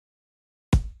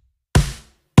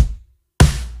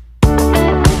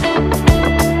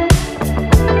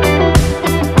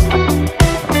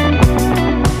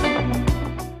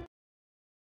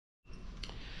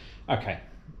Okay,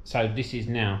 so this is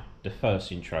now the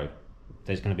first intro.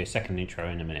 There's going to be a second intro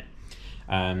in a minute.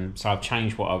 So I've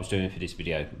changed what I was doing for this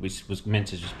video, which was meant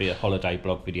to just be a holiday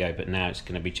blog video, but now it's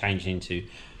going to be changed into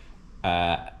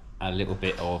a little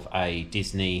bit of a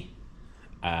Disney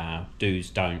do's,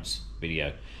 don'ts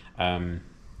video, to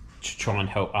try and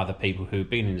help other people who've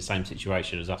been in the same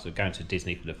situation as us, who are going to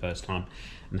Disney for the first time,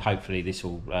 and hopefully this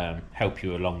will help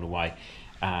you along the way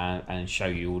and show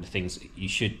you all the things that you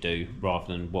should do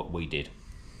rather than what we did.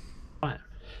 Right,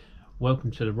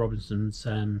 welcome to the Robinsons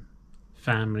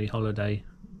family holiday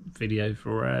video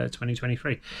for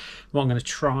 2023. What I'm going to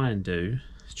try and do,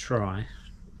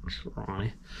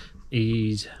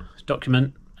 is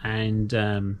document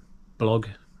and blog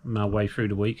my way through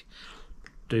the week,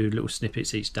 do little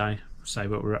snippets each day, say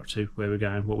what we're up to, where we're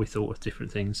going, what we thought of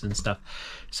different things and stuff.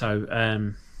 So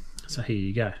so here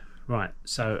you go. Right,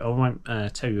 so I won't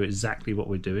tell you exactly what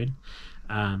we're doing,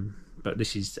 but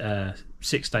this is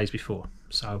 6 days before,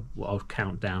 so I'll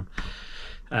count down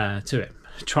to it.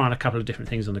 Trying a couple of different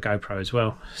things on the GoPro as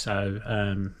well. So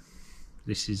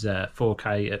this is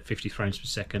 4K at 50 frames per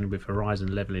second with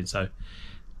horizon leveling, so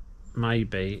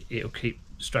maybe it'll keep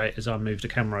straight as I move the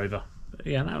camera over. But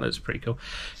yeah, that looks pretty cool.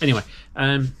 Anyway,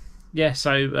 yeah,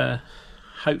 so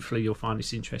hopefully you'll find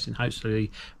this interesting.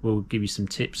 Hopefully we'll give you some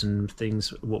tips and things,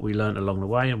 what we learned along the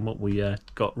way and what we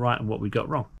got right and what we got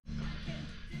wrong.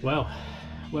 Well,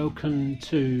 welcome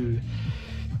to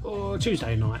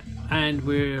Tuesday night, and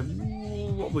we're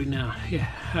what are we now? Yeah,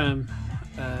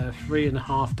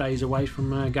 3.5 days away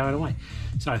from going away.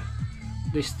 So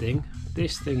this thing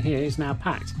here is now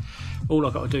packed. All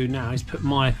I've got to do now is put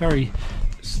my very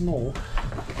small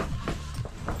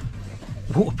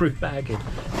waterproof bag in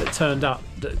that turned up,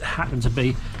 that happened to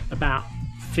be about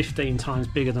 15 times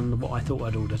bigger than what I thought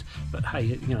I'd ordered. But hey,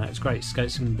 you know, it's great. It's going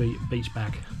to be a beach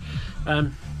bag.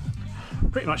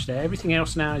 Pretty much there. Everything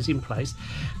else now is in place.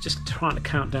 Just trying to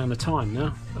count down the time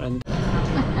now. And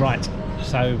right,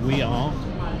 so we are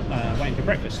waiting for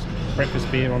breakfast.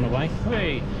 Breakfast beer on the way.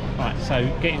 Hey. Right, so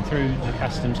getting through the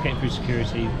customs, getting through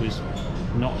security was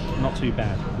not too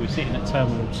bad. We're sitting at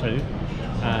Terminal 2,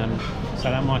 so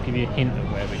that might give you a hint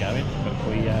of where we're going. But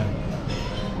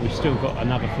we've still got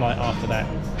another flight after that.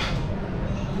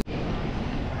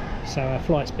 So our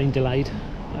flight's been delayed.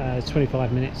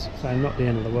 25 minutes, so not the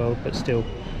end of the world, but still,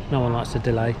 no one likes to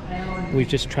delay. We've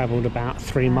just travelled about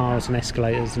 3 miles on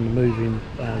escalators and moving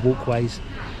walkways.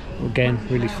 Again,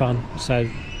 really fun. So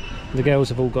the girls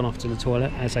have all gone off to the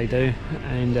toilet, as they do,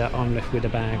 and I'm left with the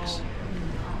bags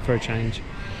for a change.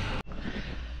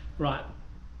 Right,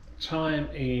 time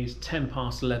is 10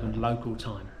 past 11 local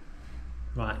time.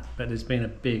 Right, but there's been a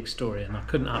big story and I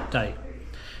couldn't update.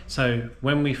 So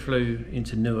when we flew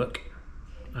into Newark,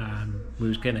 we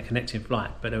was getting a connecting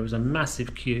flight, but there was a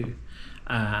massive queue,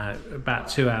 about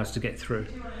 2 hours to get through.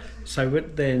 So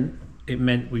then it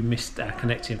meant we missed our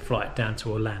connecting flight down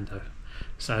to Orlando.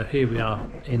 So here we are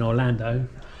in Orlando.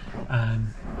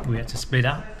 We had to split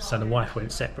up, so the wife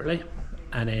went separately,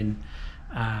 and then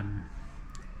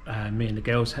me and the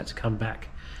girls had to come back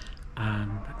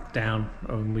down,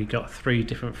 and we got 3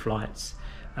 different flights.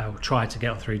 Tried to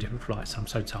get on 3 different flights. I'm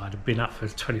so tired. I've been up for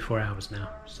 24 hours now,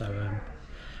 so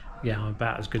yeah, I'm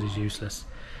about as good as useless.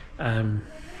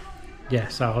 Yeah,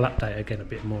 so I'll update again a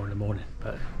bit more in the morning,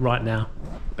 but right now,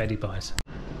 Betty buys.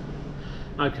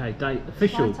 Okay, date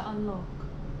official. Try to unlock.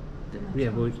 Yeah,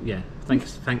 well, yeah.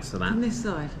 Thanks for that. On this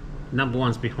side. Number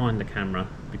 1's behind the camera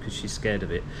because she's scared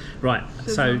of it. Right,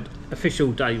 so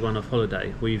official day 1 of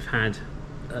holiday. We've had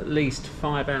at least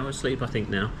 5 hours sleep, I think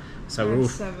now. So we're all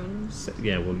 7.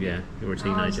 Yeah, well, yeah, you're a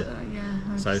teenager. Yeah,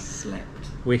 I slept.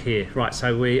 We're here, right?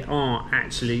 So we are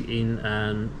actually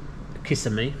in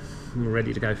Kissimmee. We're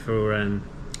ready to go for a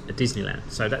Disneyland.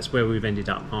 So that's where we've ended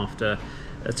up after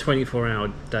a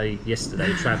 24-hour day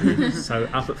yesterday travelling. So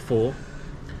up at 4,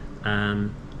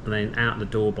 and then out the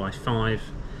door by 5,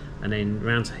 and then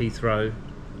round to Heathrow.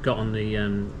 Got on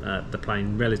the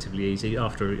plane relatively easy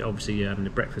after obviously having the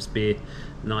breakfast beer,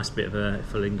 nice bit of a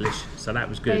full English, so that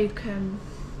was good. Bacon.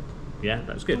 Yeah,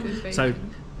 that was good. So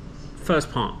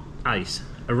first part, ace.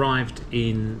 Arrived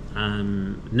in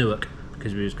Newark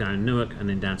because we was going Newark and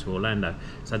then down to Orlando.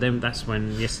 So then that's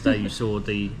when yesterday you saw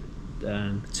the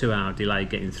 2-hour delay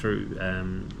getting through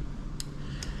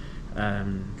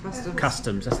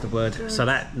customs. That's the word. Good. So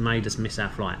that made us miss our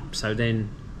flight. So then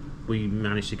we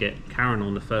managed to get Karen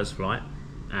on the first flight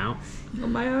out.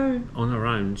 On my own. On her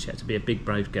own. She had to be a big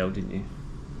brave girl, didn't you?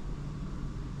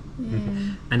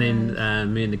 Yeah. And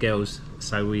then me and the girls,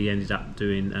 so we ended up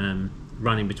doing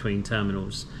running between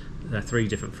terminals, 3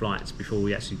 different flights before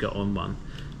we actually got on one.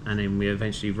 and then we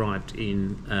eventually arrived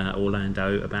in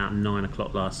Orlando about 9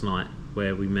 o'clock last night,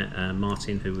 where we met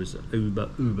Martin, who was uber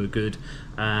good.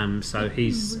 So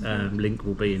his link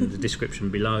will be in the description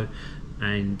below,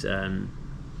 and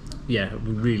yeah,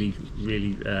 we really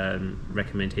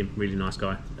recommend him. Really nice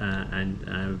guy, and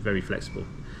very flexible.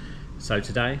 So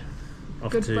today,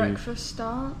 off Good to breakfast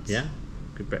starts. yeah,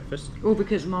 good breakfast. All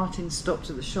because Martin stopped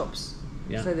at the shops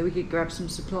Yeah. so that we could grab some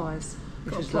supplies,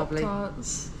 which Got was lovely.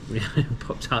 Pop-Tarts. Yeah,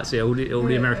 Pop-Tarts, yeah, all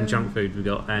the American junk food we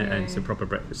got, and Yeah. some proper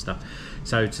breakfast stuff.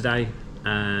 So today,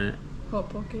 Hot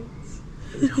Pockets.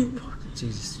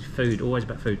 Jesus, food, always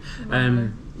about food.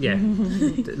 Yeah,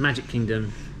 the Magic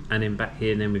Kingdom, and then back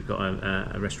here, and then we've got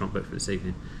a restaurant booked for this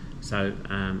evening. So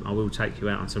I will take you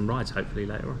out on some rides hopefully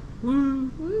later on. Woo!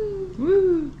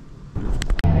 Woo!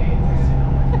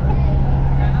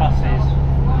 Buses.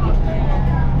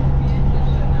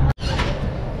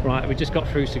 Right, we just got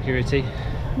through security.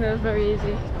 That was very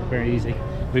easy. Very easy.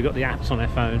 We've got the apps on our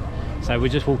phone, so we're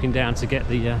just walking down to get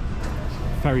the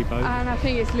ferry boat. And I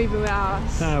think it's leaving without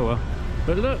us. Oh well.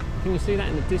 But look, can you see that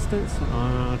in the distance?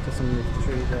 Oh, just on the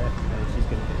tree there. Oh, she's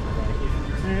going to get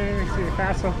in the way. See the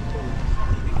castle?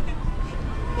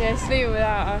 Yeah, it's leaving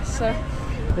without us, so.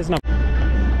 There's no.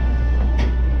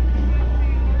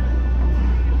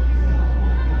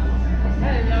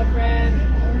 Hello, friend.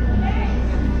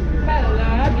 Hello,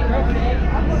 happy birthday.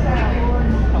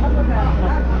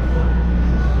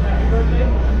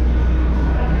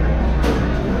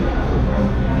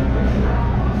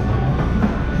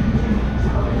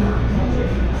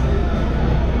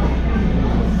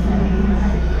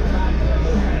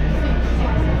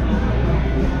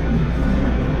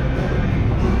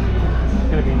 It's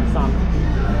going to be in the sun.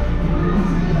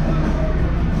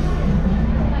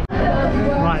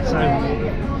 Right, so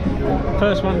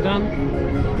first one done.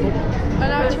 An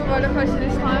actual roller coaster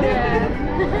this time.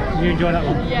 Yeah. Did you enjoy that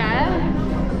one?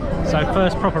 Yeah. So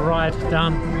first proper ride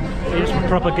done. It was a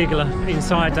proper giggler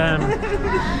inside.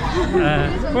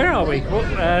 Where are we?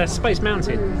 What, Space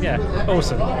Mountain. Yeah,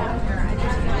 awesome.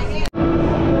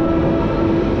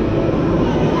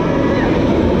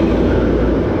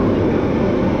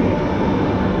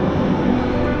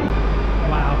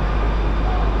 Wow,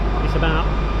 it's about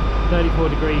 34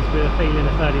 degrees with a feeling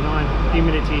of 39.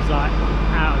 Humidity is like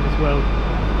out of this world.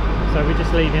 So we're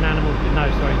just leaving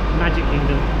Magic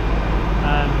Kingdom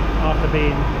after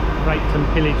being raped and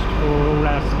pillaged for all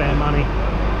our spare money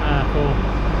for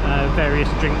various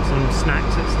drinks and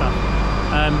snacks and stuff.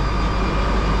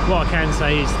 What I can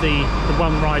say is the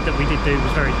one ride that we did do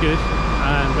was very good,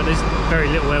 but there's very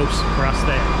little else for us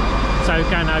there. So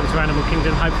going over to Animal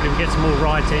Kingdom, hopefully we'll get some more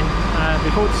rides in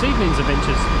before this evening's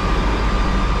adventures.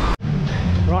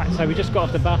 Right, so we just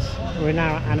got off the bus. We're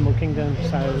now at Animal Kingdom,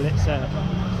 so let's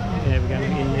yeah, we're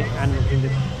going in the Animal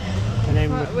Kingdom, and then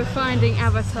We're finding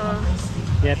Avatar.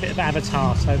 yeah, a bit of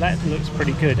Avatar, so that looks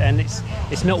pretty good, and it's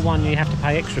not one you have to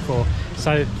pay extra for.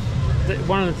 So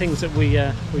one of the things that we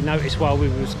noticed while we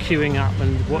was queuing up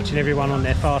and watching everyone on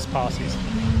their fast passes,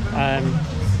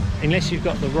 unless you've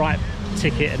got the right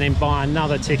ticket and then buy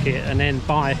another ticket and then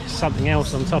buy something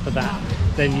else on top of that,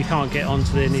 then you can't get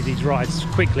onto any of these rides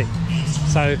quickly.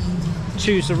 So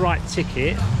choose the right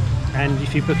ticket, and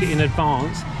if you book it in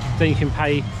advance, then you can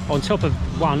pay on top of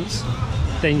once,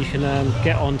 then you can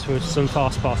get onto some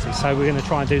fast passes. So we're going to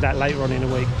try and do that later on in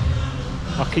the week.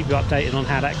 I'll keep you updated on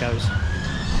how that goes.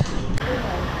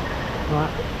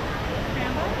 Right.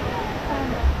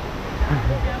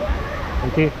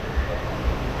 Thank you.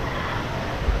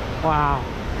 Wow.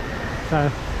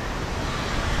 So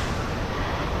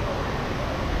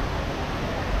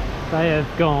they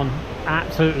have gone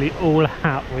absolutely all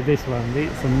out with this one.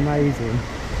 It's amazing.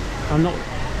 I'm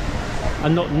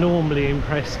not normally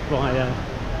impressed by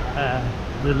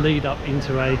the lead up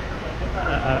into a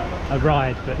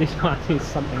ride, but this one is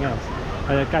something else.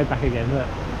 Go back again, look.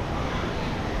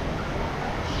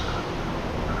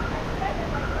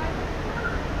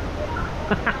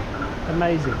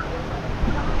 Amazing.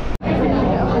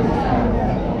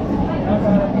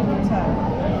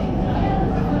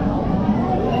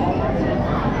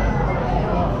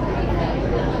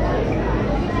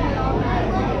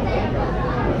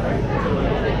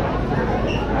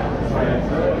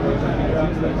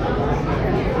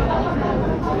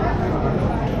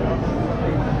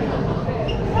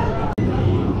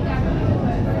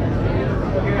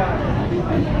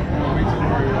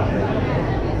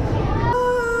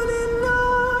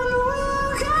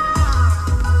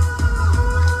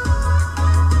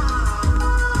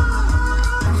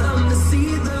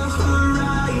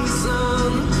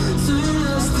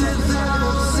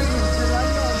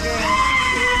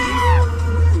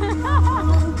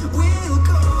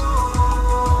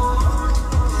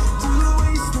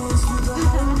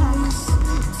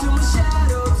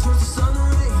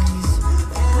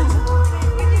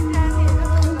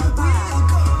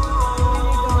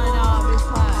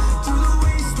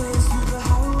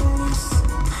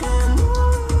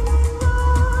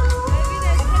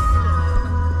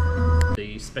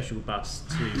 special bus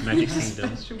to Magic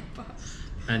Kingdom,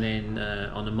 and then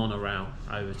on a monorail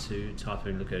over to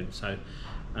Typhoon Lagoon. So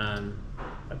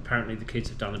apparently the kids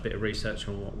have done a bit of research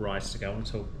on what rides to go on.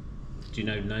 So, do you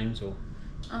know names or?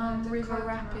 River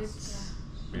Rapids.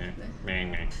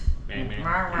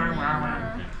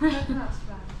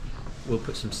 We'll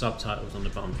put some subtitles on the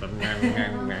bottom for them.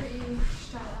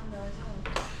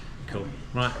 Cool.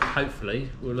 Right, hopefully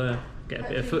we'll get a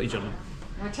bit of footage on them.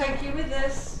 I'll take you with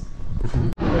us.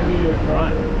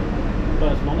 Right,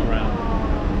 first monorail.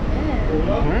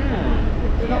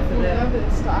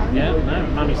 Yeah, no,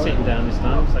 Mummy's sitting down this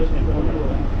time, so she didn't fall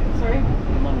over. Sorry?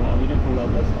 The monorail, you didn't fall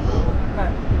over this time.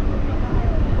 Right.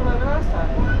 Fall over last time.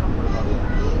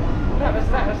 That was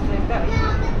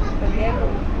the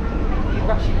airport. You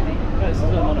rushing me. That's the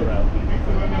monorail.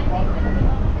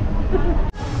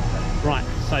 Right,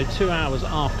 so 2 hours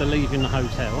after leaving the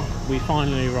hotel, we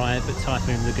finally arrived at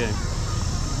Typhoon Lagoon.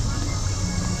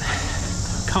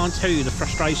 Can't tell you the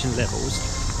frustration levels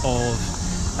of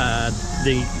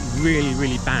the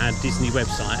really bad Disney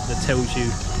website that tells you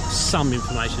some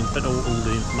information, but all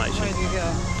the information. Where do you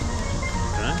go?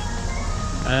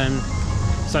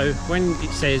 So when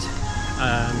it says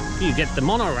you get the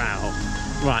monorail,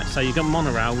 right, so you got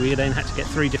monorail, we then had to get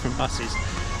 3 different buses,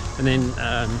 and then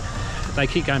they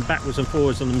keep going backwards and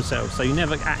forwards on themselves, so you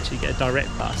never actually get a direct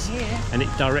bus. Yeah. And it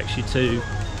directs you to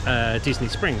Disney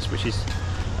Springs, which is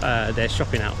their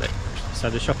shopping outlet. So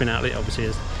the shopping outlet obviously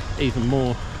is even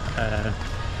more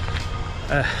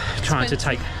trying to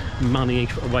take money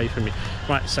away from you.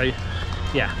 Right, so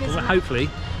yeah, well, hopefully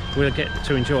we'll get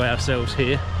to enjoy ourselves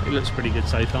here. It looks pretty good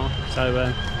so far,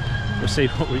 so we'll see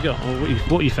what we got, or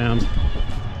what you found.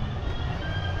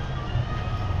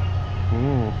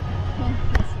 Ooh.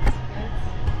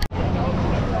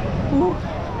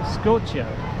 Scorchio,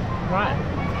 right,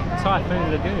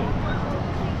 Typhoon Lagoon.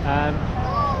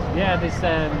 Yeah, there's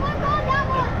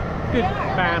good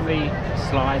family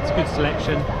slides, good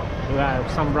selection.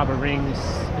 Some rubber rings,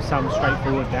 some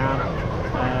straightforward down.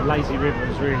 Lazy River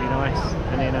is really nice,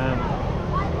 and then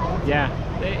yeah,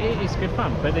 it is good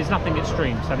fun, but there's nothing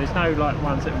extreme, so there's no like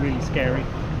ones that are really scary,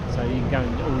 so you can go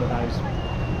into all of those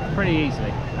pretty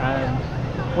easily.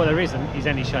 What there isn't is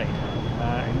any shade,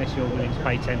 unless you're willing to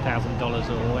pay $10,000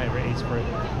 or whatever it is for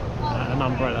an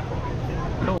umbrella.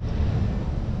 Cool.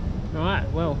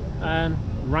 Alright, well,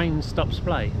 rain stops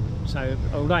play. So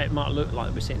although it might look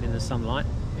like we're sitting in the sunlight,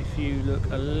 if you look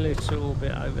a little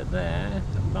bit over there,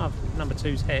 above number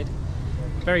 2's head,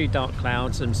 very dark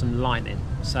clouds and some lightning.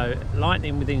 So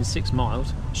lightning within 6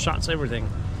 miles shuts everything.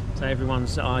 So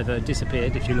everyone's either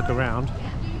disappeared, if you look around.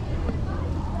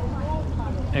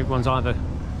 Everyone's either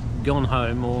gone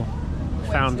home or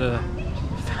found a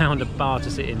bar to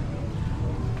sit in.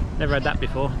 Never had that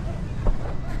before.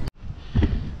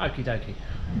 Okie dokie.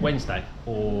 Wednesday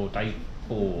or day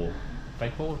 4,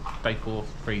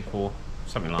 3, 4,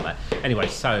 something like that. Anyway,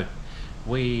 so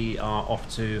we are off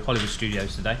to Hollywood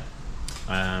Studios today.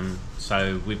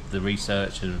 So with the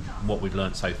research and what we've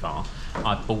learned so far,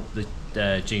 I bought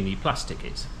the Genie Plus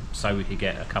tickets so we could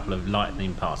get a couple of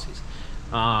lightning passes.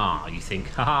 Ah, you think,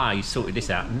 haha, you sorted this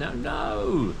out.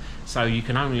 No. So you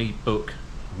can only book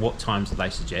what times that they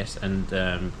suggest, and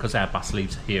because our bus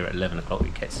leaves here at 11 o'clock,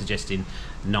 it kept suggesting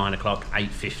 9 o'clock,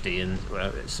 8:50, and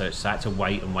so I had to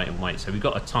wait. So we've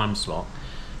got a time slot,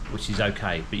 which is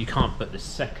okay, but you can't book the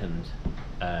second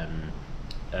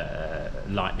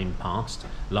lightning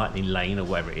lane or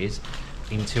whatever it is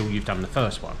until you've done the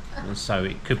first one. And so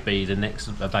it could be the next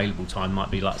available time might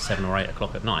be like 7 or 8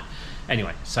 o'clock at night.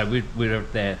 Anyway, so we're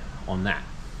there on that.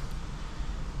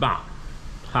 But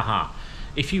haha,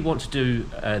 if you want to do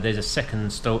there's a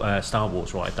second Star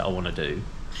Wars ride that I want to do,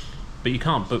 but you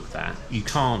can't book that, you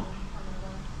can't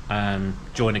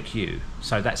join a queue,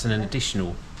 so that's an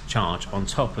additional charge on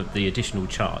top of the additional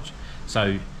charge.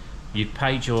 So you've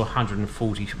paid your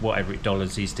 $140 whatever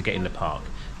dollars is to get in the park,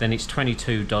 then it's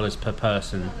 $22 per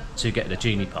person to get the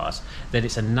Genie Pass, then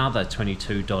it's another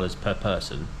 $22 per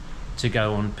person to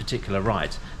go on particular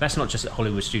rides. That's not just at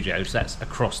Hollywood Studios, that's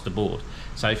across the board.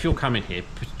 So if you're coming here,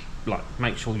 like,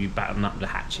 make sure you batten up the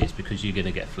hatches because you're going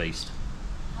to get fleeced.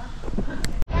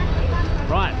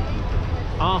 Right,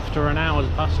 after an hour's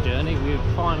bus journey, we've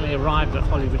finally arrived at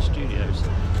Hollywood Studios.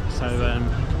 So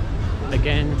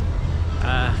again,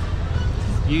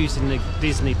 using the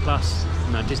Disney Plus,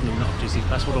 no, Disney, not Disney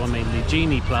Plus, what do I mean, the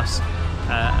Genie Plus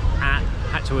app,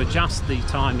 had to adjust the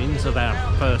timings of our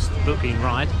first booking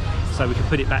ride so we could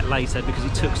put it back later because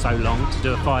it took so long to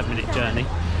do a 5-minute journey.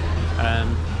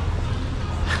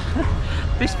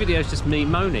 This video is just me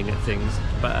moaning at things,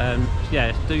 but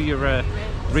yeah, do your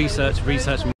research.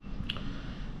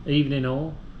 Evening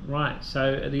all. Right,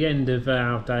 so at the end of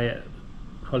our day at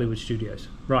Hollywood Studios.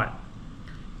 Right,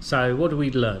 so what did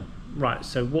we learn? Right,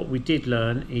 so what we did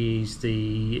learn is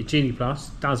the Genie Plus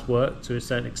does work to a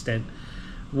certain extent.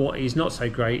 What is not so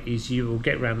great is you will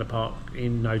get around the park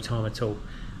in no time at all.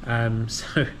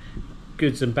 So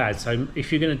goods and bad. So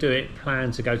if you're going to do it,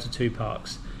 plan to go to 2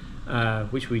 parks,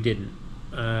 which we didn't.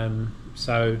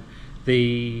 So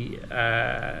the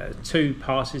 2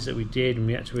 passes that we did, and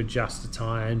we had to adjust the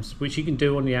times, which you can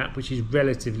do on the app, which is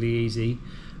relatively easy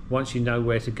once you know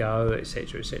where to go,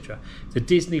 etc, etc. The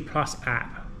Disney Plus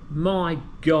app, my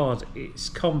god, it's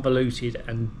convoluted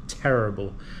and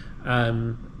terrible,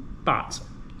 but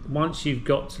once you've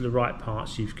got to the right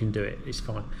parts, you can do it. It's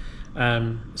fine.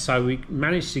 So we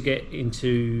managed to get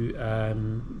into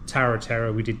Tower of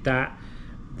Terror. We did that.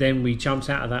 Then we jumped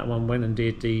out of that one, went and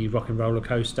did the Rock and Roller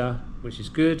Coaster, which is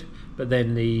good. But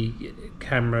then the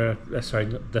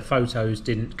the photos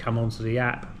didn't come onto the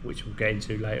app, which we'll get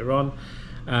into later on.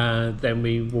 Then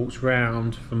we walked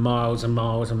around for miles and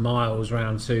miles and miles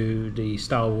around to the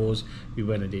Star Wars. We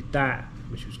went and did that,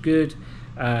 which was good.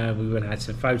 We went and had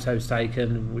some photos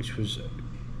taken, which was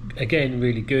again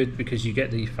really good because you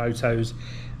get the photos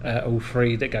all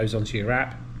free that goes onto your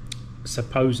app,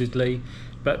 supposedly.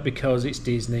 But because it's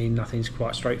Disney, nothing's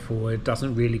quite straightforward,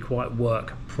 doesn't really quite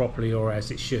work properly or as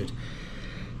it should.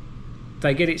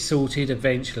 They get it sorted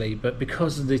eventually, but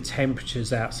because of the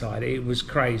temperatures outside, it was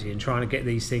crazy, and trying to get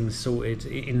these things sorted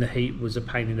in the heat was a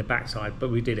pain in the backside, but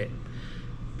we did it.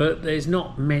 But there's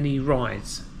not many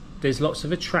rides. There's lots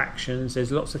of attractions,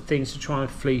 there's lots of things to try and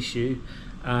fleece you,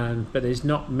 but there's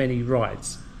not many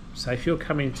rides. So if you're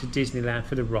coming to Disneyland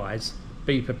for the rides,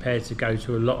 be prepared to go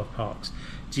to a lot of parks.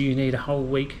 Do you need a whole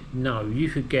week? No, you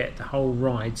could get the whole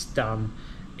rides done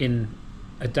in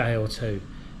a day or 2.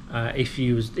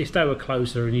 If they were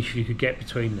closer and if you could get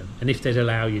between them, and if they'd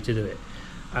allow you to do it.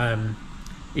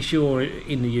 If you're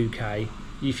in the UK,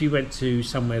 if you went to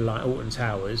somewhere like Alton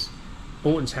Towers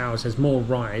has more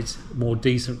rides, more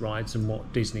decent rides than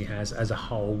what Disney has as a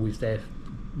whole, with their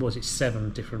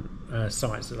 7 different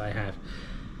sites that they have.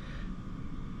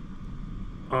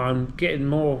 I'm getting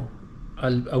more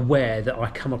aware that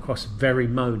I come across very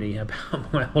moany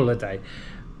about my holiday.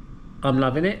 I'm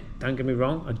loving it, don't get me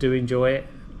wrong, I do enjoy it,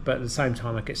 but at the same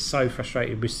time I get so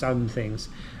frustrated with some things,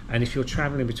 and if you're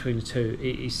travelling between the 2,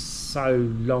 it is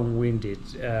so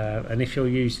long-winded, and if you're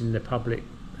using the public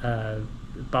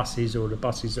buses or the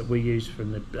buses that we use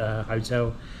from the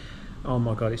hotel, oh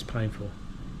my god, it's painful.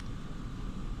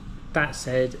 That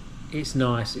said, it's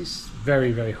nice, it's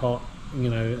very, very hot, you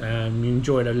know, you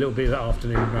enjoyed a little bit of the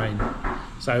afternoon rain.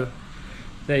 So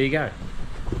there you go.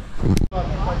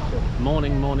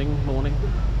 Morning.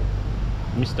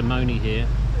 Mr. Money here.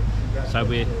 So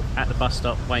we're at the bus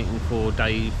stop waiting for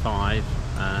day 5,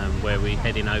 where we're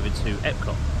heading over to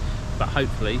Epcot. But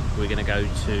hopefully we're going to go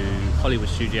to Hollywood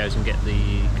Studios and get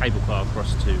the cable car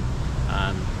across to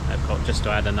Epcot, just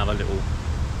to add another little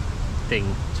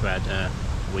thing to add a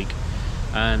week.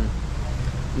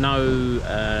 No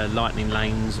lightning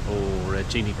lanes or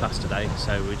Genie Plus today,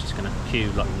 so we're just going to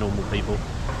queue like normal people,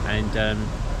 and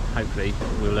hopefully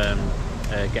we'll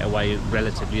get away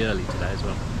relatively early today as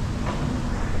well.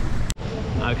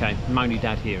 Okay, Moni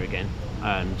Dad here again.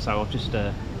 So I've just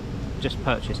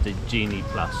purchased a Genie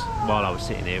Plus while I was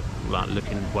sitting here, like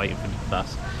waiting for the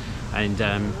bus, and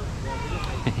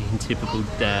in typical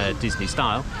Disney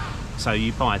style. So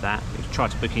you buy that, you try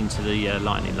to book into the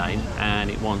lightning lane, and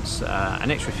it wants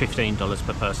an extra $15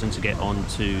 per person to get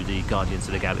onto the Guardians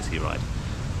of the Galaxy ride,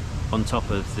 on top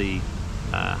of the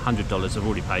 $100 I've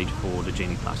already paid for the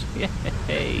Genie Plus.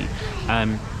 Yay!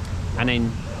 And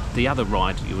then the other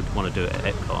ride you would want to do at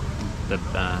Epcot,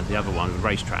 the other one,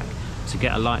 Racetrack, to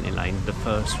get a lightning lane, the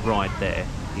first ride there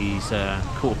is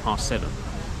 7:15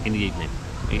 in the evening.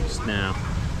 It's now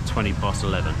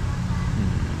 11:20.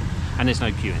 And there's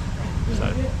no queuing. So,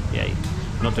 yeah,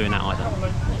 not doing that either.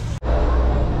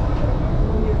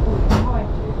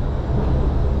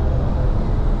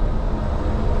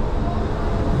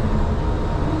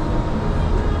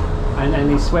 And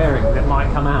any swearing that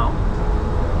might come out.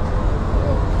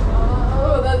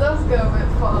 Oh, that does go a bit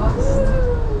fast.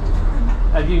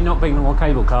 Have you not been on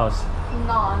cable cars?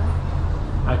 None.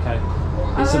 Okay.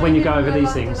 It's when you go over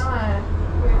these things.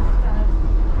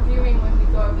 Viewing when we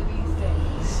go over these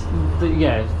things.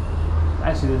 Yeah.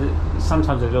 Actually,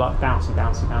 sometimes they're like bouncy. I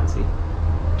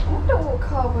wonder what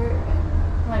car we're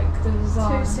in. Like the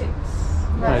design. 26.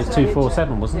 No, it was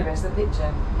 247, wasn't Yeah, it? it's the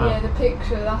picture. Yeah, the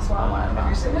picture, that's what I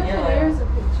want to know. Yeah. There is a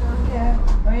picture. Yeah.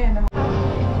 Oh yeah.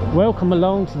 No. Welcome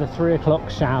along to the 3 o'clock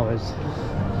showers.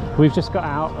 We've just got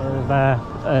out of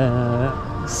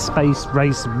space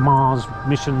race Mars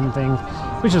mission thing,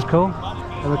 which was cool.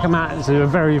 And we come out into a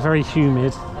very, very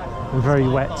humid and very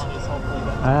wet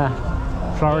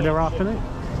Florida afternoon.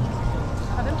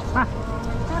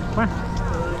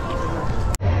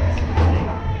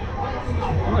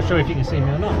 I'm not sure if you can see me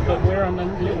or not, but we're on a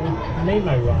little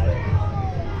Nemo ride.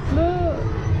 Look!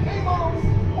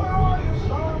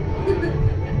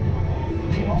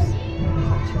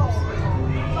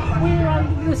 We're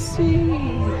under the sea!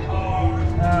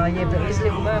 Oh yeah, but is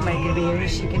Little Mermaid going to be here?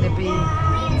 Is she going to be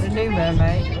the new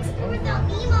mermaid?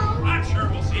 I'm sure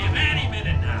we'll see him any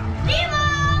minute now.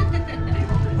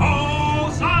 Oh,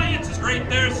 science is great,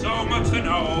 there's so much to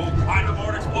know. Climb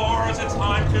aboard, explorers, it's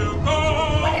time to go.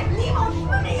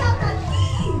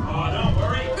 Oh, don't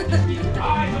worry, just keep your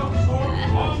eyes open for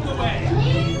along the way.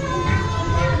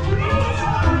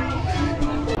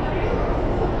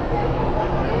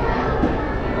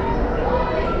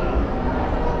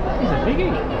 He's a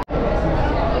biggie.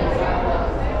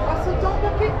 Also, don't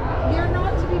look at. You're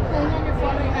not to be playing on your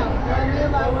phone right now. You're only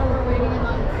allowed when we're waiting in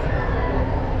line.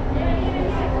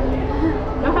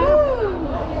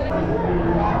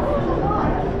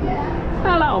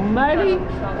 Hello, matey.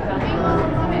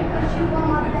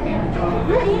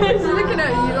 He's looking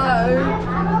at you though.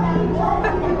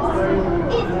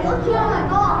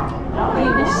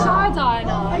 He's side-eyeing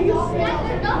us.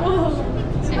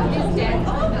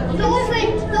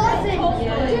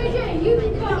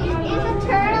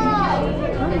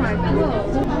 Oh my god.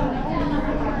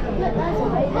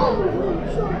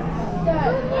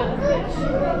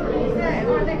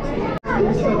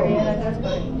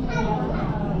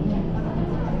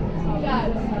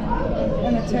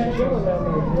 And a turtle.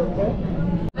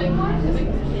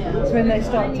 It's when they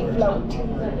start to float.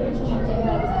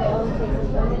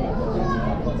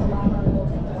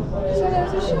 So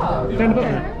there's a shark. Down the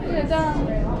bottom. Yeah, down.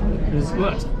 There's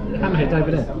what? Hammerhead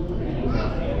over there. I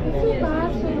feel bad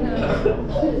for them.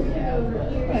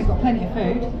 They've got plenty of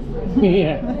food.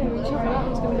 Yeah. That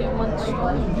one's going to get munched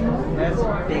on. That's the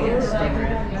biggest thing.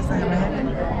 That's the hammerhead.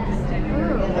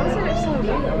 Why does it look so big?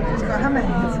 It's got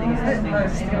hammerheads.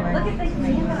 Look at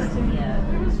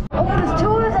these. Oh, there's two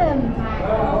of them.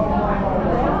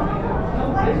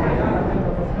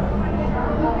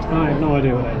 I have no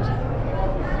idea what that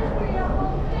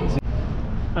is.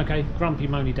 Okay, grumpy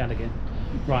moany dad again.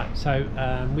 Right, so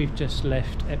we've just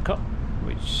left Epcot,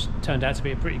 which turned out to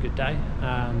be a pretty good day.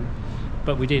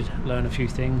 But we did learn a few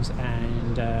things,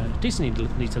 and Disney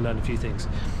need to learn a few things.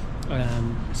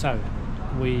 So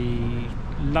we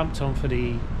lumped on for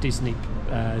the Disney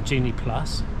Genie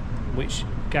Plus, which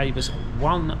gave us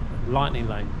one lightning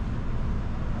lane.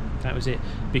 That was it,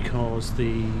 because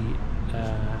the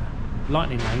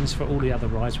lightning lanes for all the other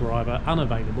rides were either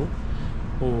unavailable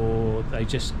or they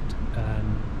just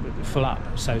full up.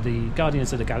 So the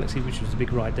Guardians of the Galaxy, which was the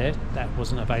big ride there, that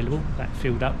wasn't available, that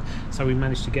filled up. So we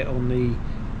managed to get on the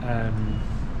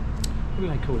what do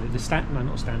they call it, the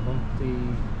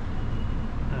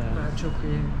Virtual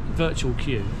queue. virtual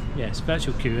queue. Yes,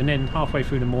 virtual queue. And then halfway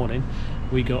through the morning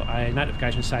we got a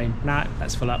notification saying, nah,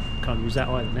 that's full up, can't use that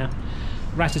either now.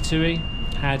 Ratatouille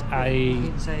had You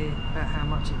didn't say about how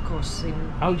much it costs.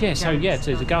 Oh yeah, so yeah,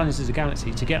 to the Guardians of the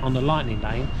Galaxy to get on the lightning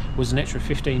lane was an extra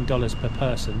 $15 per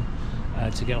person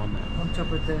to get on there. On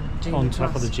top of the Genie On Plus.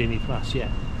 top of the Genie Plus, yeah.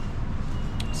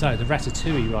 So the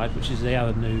Ratatouille ride, which is the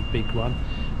other new big one,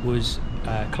 was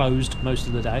closed most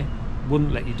of the day.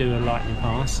 Wouldn't let you do a lightning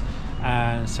pass,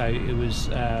 so it was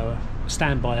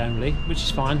standby only, which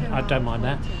is fine. I don't mind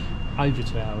that. Over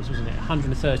 2 hours, wasn't it?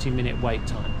 130-minute wait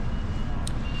time.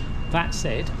 That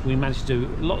said, we managed to do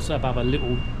lots of other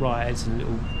little rides and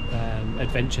little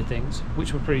adventure things,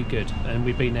 which were pretty good, and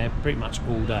we've been there pretty much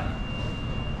all day.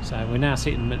 So we're now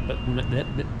sitting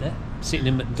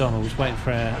in McDonald's waiting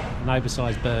for an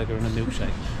oversized burger and a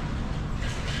milkshake.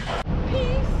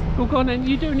 Well, go on then,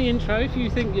 you doing the intro if you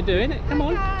think you're doing it. Come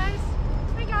on. Hi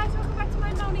guys, welcome back to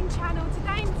my morning channel.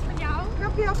 Today it's for y'all.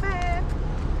 Happy up here.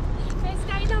 It's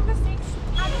day number 6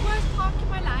 at the worst park in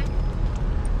my life.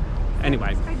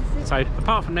 Anyway, so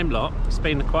apart from them lot, it's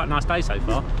been quite a nice day so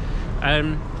far.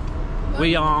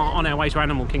 We are on our way to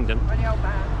Animal Kingdom.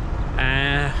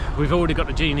 We've already got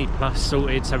the Genie Plus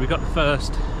sorted, so we've got the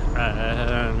first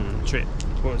trip.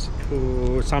 What was it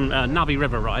called? Some Navi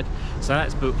River ride. So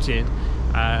that's booked in,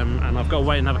 and I've got to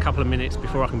wait another couple of minutes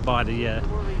before I can buy the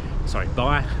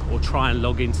buy or try and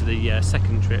log into the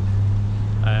second trip,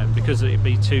 because it'd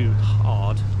be too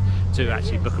hard to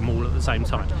actually book them all at the same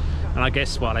time. And I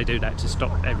guess why they do that, to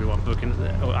stop everyone booking at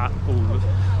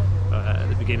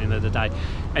the beginning of the day.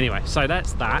 Anyway, so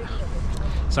that's that.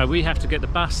 So we have to get the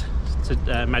bus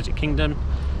to Magic Kingdom,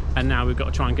 and now we've got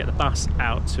to try and get the bus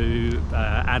out to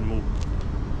Animal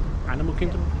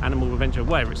Kingdom, Animal Adventure,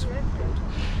 whatever it's called.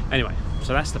 Anyway,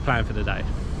 so that's the plan for the day.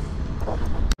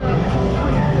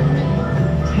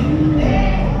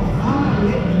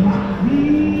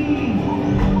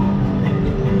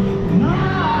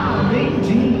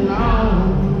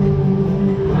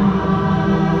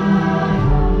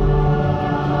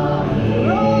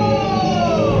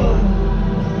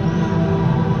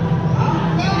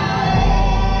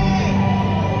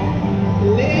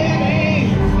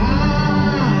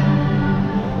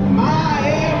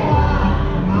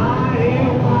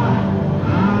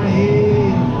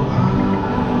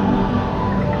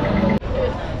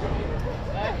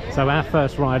 So our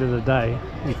first ride of the day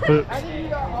is booked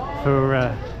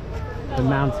for the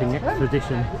mountain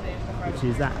expedition, which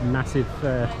is that massive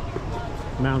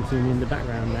mountain in the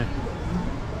background there.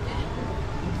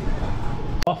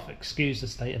 Off, excuse the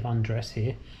state of undress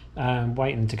here,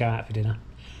 waiting to go out for dinner.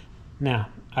 Now,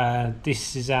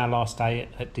 this is our last day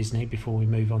at Disney before we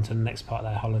move on to the next part of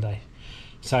our holiday.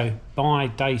 So by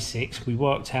day 6 we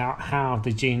worked out how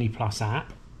the Genie Plus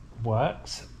app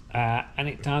works. And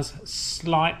it does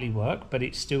slightly work, but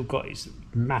it's still got its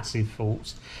massive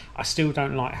faults. I still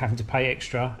don't like having to pay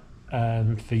extra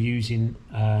for using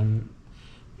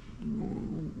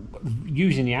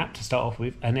the app to start off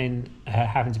with, and then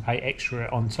having to pay extra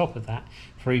on top of that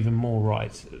for even more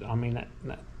rides. I mean,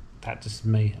 that's just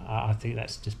me. I think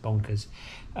that's just bonkers.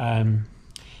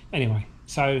 Anyway,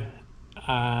 so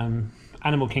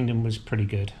Animal Kingdom was pretty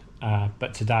good,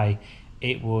 but today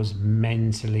it was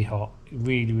mentally hot,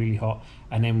 really hot,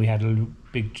 and then we had a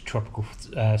big tropical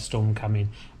storm coming,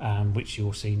 which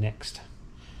you'll see next.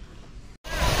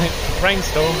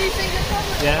 Rainstorm,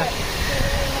 yeah,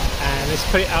 and let's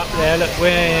put it up there. Look,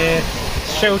 we're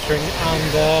sheltering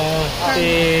under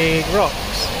big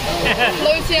rocks.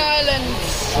 Floating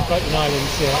islands. The floating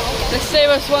islands, yeah. They save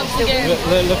us once again.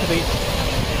 Look at these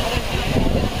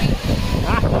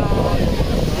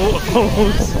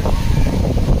waterfalls.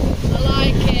 I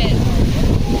like it.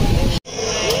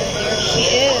 There she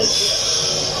is.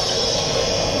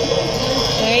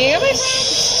 There you go, my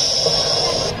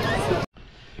friend.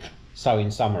 So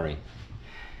in summary,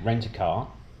 rent a car,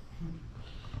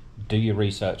 do your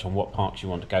research on what parks you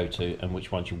want to go to and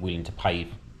which ones you're willing to pay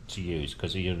to use,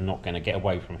 because you're not going to get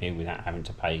away from here without having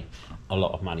to pay a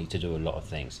lot of money to do a lot of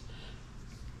things.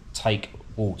 Take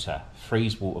water,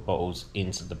 freeze water bottles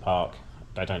into the park.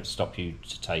 They don't stop you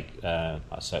to take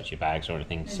search your bags or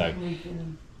anything, so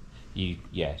you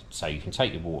can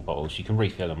take your water bottles, you can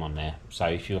refill them on there. So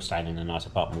if you're staying in a nice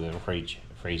apartment with a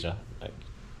freezer,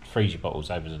 freeze your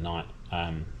bottles over the night,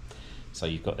 so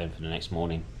you've got them for the next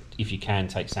morning. If you can,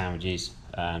 take sandwiches,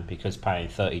 because paying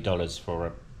 $30 for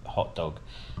a hot dog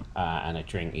and a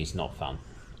drink is not fun.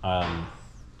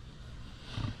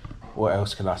 What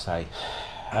else can I say?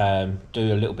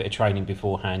 Do a little bit of training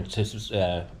beforehand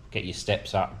to get your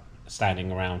steps up,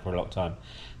 standing around for a long time.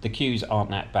 The queues aren't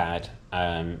that bad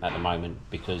at the moment,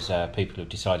 because people have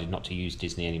decided not to use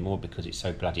Disney anymore because it's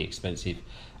so bloody expensive.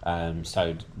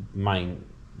 So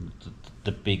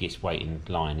the biggest waiting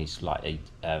line is like an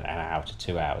hour to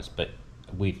 2 hours, but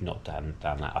we've not done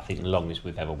that. I think the longest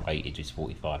we've ever waited is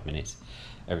 45 minutes.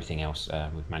 Everything else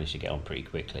we've managed to get on pretty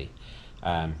quickly.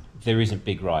 There isn't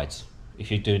big rides.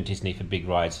 If you're doing Disney for big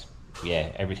rides,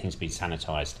 yeah, everything's been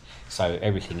sanitized, so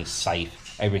everything is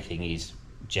safe, everything is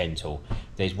gentle.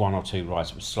 There's 1 or 2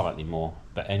 rides with slightly more,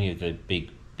 but any of the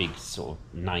big sort of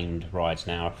named rides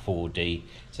now are 4D,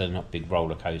 so they're not big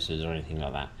roller coasters or anything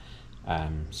like that.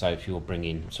 So if you're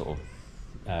bringing sort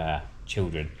of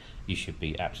children, you should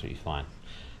be absolutely fine.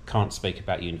 Can't speak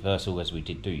about Universal, as we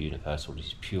did do Universal. This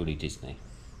is purely Disney.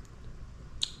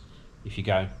 If you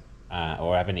go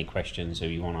or have any questions, or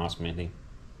you want to ask me anything,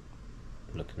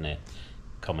 look in the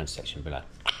comments section below.